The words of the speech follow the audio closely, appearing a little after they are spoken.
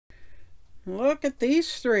Look at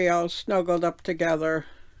these three all snuggled up together,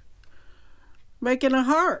 making a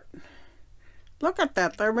heart. Look at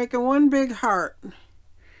that, they're making one big heart.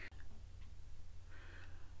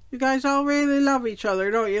 You guys all really love each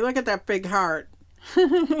other, don't you? Look at that big heart.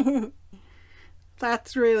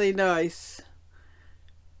 That's really nice.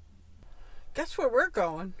 Guess where we're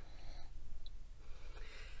going?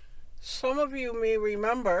 Some of you may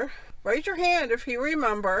remember, raise your hand if you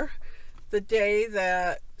remember, the day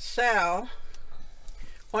that Sal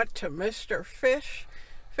went to Mr. Fish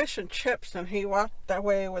and Chips, and he walked that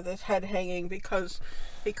way with his head hanging because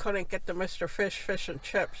he couldn't get the Mr. Fish and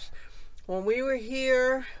Chips. When we were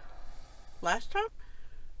here last time?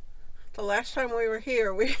 The last time we were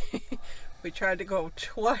here, we tried to go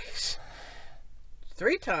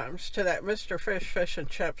three times to that Mr. Fish and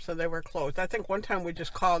Chips, and they were closed. I think one time we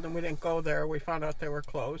just called and we didn't go there. We found out they were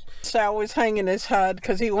closed. Sal was hanging his head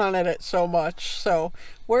because he wanted it so much. So,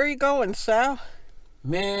 where are you going, Sal?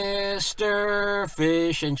 Mr.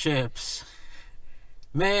 Fish and Chips.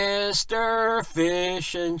 Mr.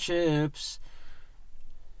 Fish and Chips.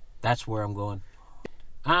 That's where I'm going.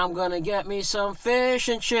 I'm gonna get me some fish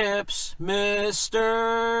and chips.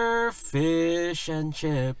 Mr. Fish and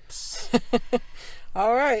Chips.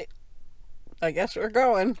 All right. I guess we're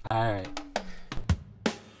going. All right.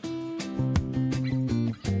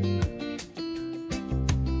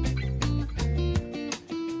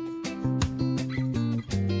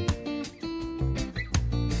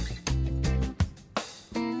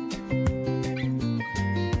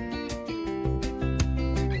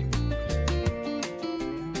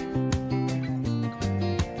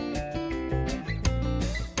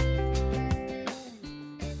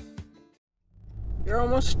 You're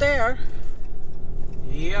almost there.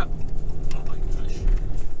 Yep. Oh my gosh.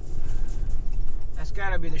 That's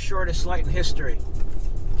gotta be the shortest light in history.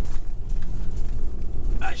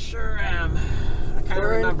 I sure am. I can't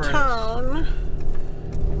remember.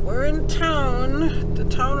 We're in town. The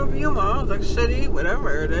town of Yuma, the city,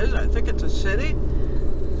 whatever it is. I think it's a city.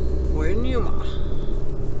 We're in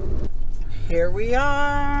Yuma. Here we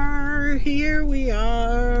are. Here we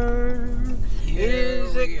are.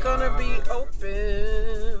 Is it gonna be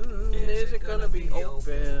open? Is it gonna be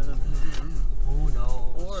open? Who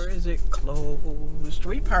knows? Or is it closed?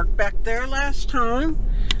 We parked back there last time.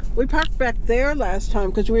 We parked back there last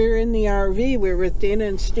time because we were in the RV. We were with Dana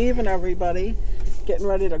and Steve and everybody getting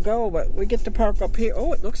ready to go, but we get to park up here.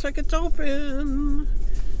 Oh, it looks like it's open.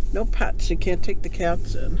 No pets. You can't take the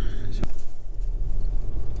cats in.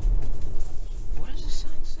 What does the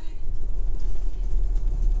sign say?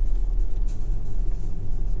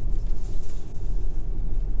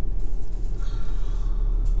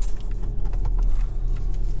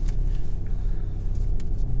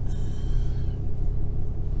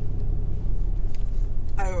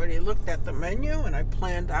 I already looked at the menu and I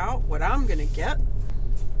planned out what I'm gonna get.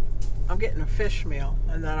 I'm getting a fish meal,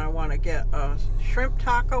 and then I want to get a shrimp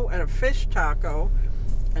taco and a fish taco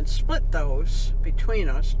and split those between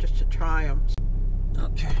us just to try them.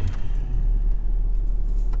 Okay.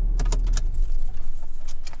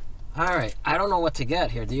 All right. I don't know what to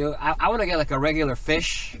get here. Do you? I want to get like a regular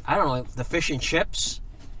fish. I don't know, the fish and chips.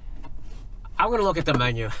 I'm gonna look at the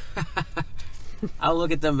menu. I'll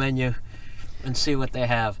look at the menu and see what they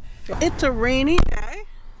have. It's a rainy day.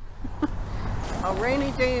 A rainy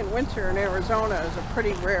day in winter in Arizona is a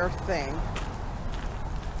pretty rare thing.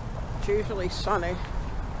 It's usually sunny.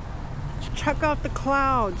 Check out the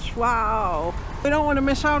clouds. Wow. We don't want to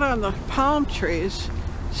miss out on the palm trees.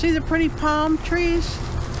 See the pretty palm trees?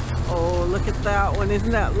 Oh, look at that one.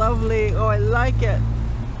 Isn't that lovely? Oh, I like it.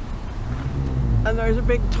 And there's a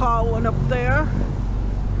big tall one up there.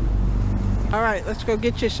 All right, let's go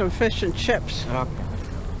get you some fish and chips. Okay.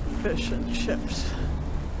 Fish and chips.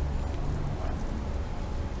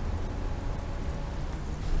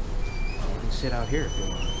 Sit out here if you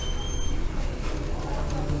want.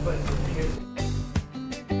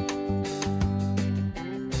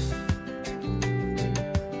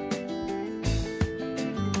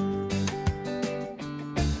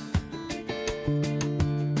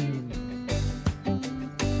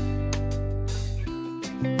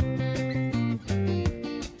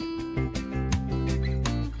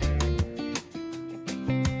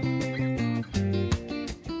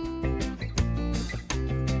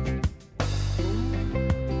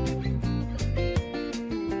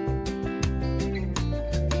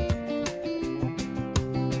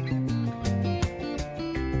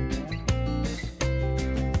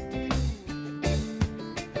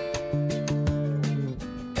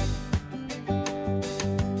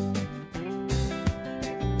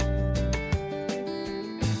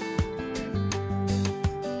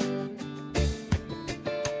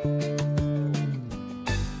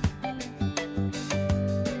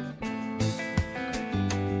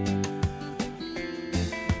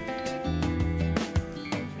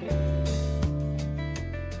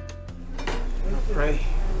 Pray.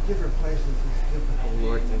 Different places is different. Oh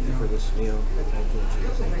Lord, thank you for this meal. Thank you,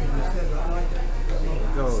 Jesus. There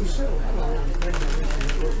it goes.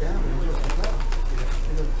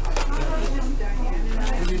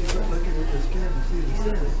 You need to start looking at this can to see the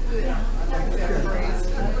sins.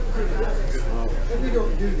 And we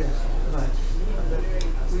don't do that much.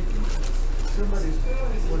 Somebody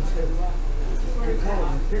once said, they call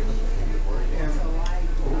them a pickle. And I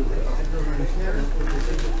don't understand it, but they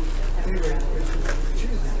said, anyway, it's just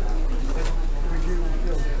choosing. And would you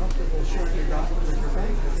feel comfortable sharing the gospel with your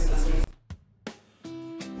bank?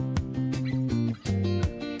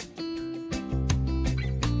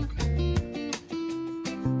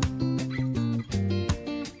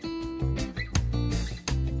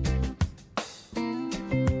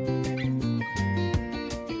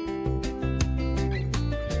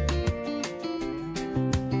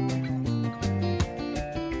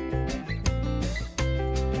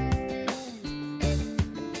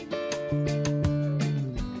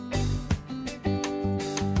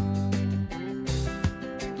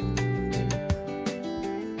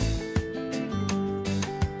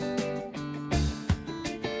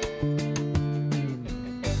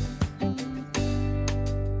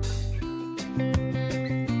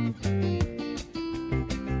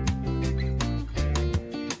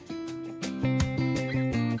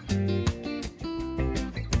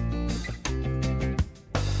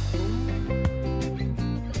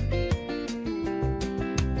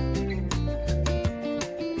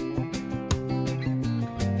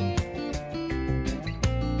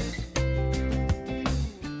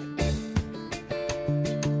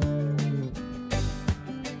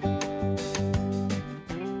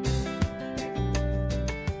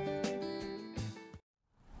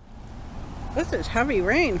 This is heavy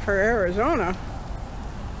rain for Arizona.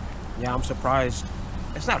 Yeah, I'm surprised.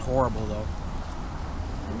 It's not horrible though.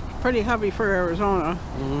 Pretty heavy for Arizona.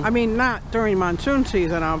 I mean, not during monsoon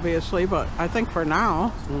season, obviously, but I think for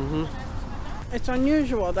now. It's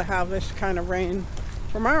unusual to have this kind of rain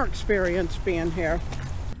from our experience being here.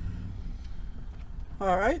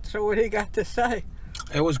 All right, so what do you got to say?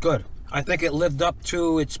 It was good. I think it lived up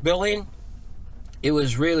to its billing. It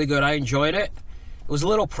was really good. I enjoyed it. It was a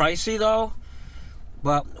little pricey though,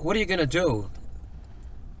 but what are you gonna do?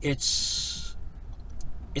 It's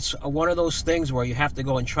one of those things where you have to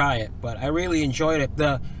go and try it. But I really enjoyed it.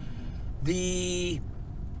 The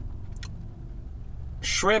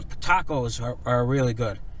shrimp tacos are really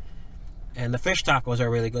good, and the fish tacos are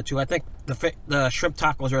really good too. I think the shrimp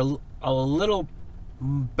tacos are a little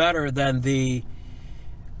better than the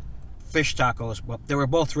fish tacos, but they were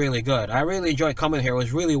both really good. I really enjoyed coming here. It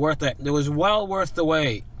was really worth it. It was well worth the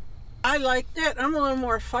wait. I liked it. I'm a little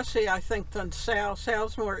more fussy, I think, than Sal.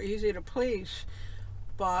 Sal's more easy to please,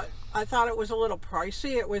 but I thought it was a little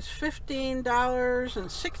pricey. It was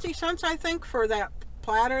 $15.60, I think, for that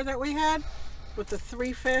platter that we had with the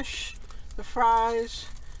 3 fish, the fries,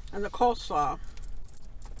 and the coleslaw.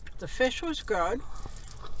 The fish was good.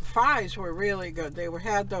 The fries were really good. They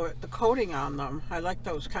had the coating on them. I like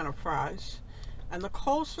those kind of fries. And the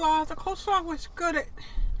coleslaw was good.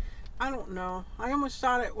 I don't know. I almost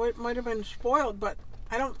thought it might have been spoiled, but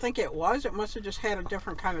I don't think it was. It must have just had a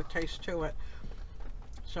different kind of taste to it.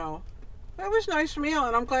 So, it was a nice meal,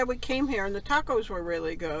 and I'm glad we came here. And the tacos were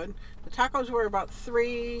really good. The tacos were about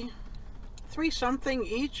three something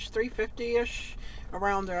each, $3.50-ish,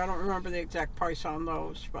 around there. I don't remember the exact price on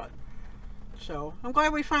those, but so I'm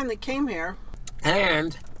glad we finally came here.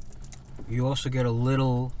 And you also get a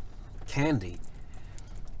little candy.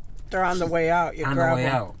 They're on the way out. You on grab the way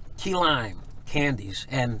them. out. Key lime candies,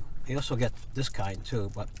 and you also get this kind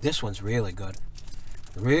too, but this one's really good.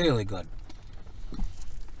 Really good.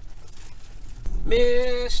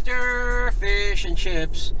 Mr. Fish and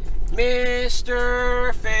Chips.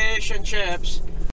 Mr. Fish and Chips.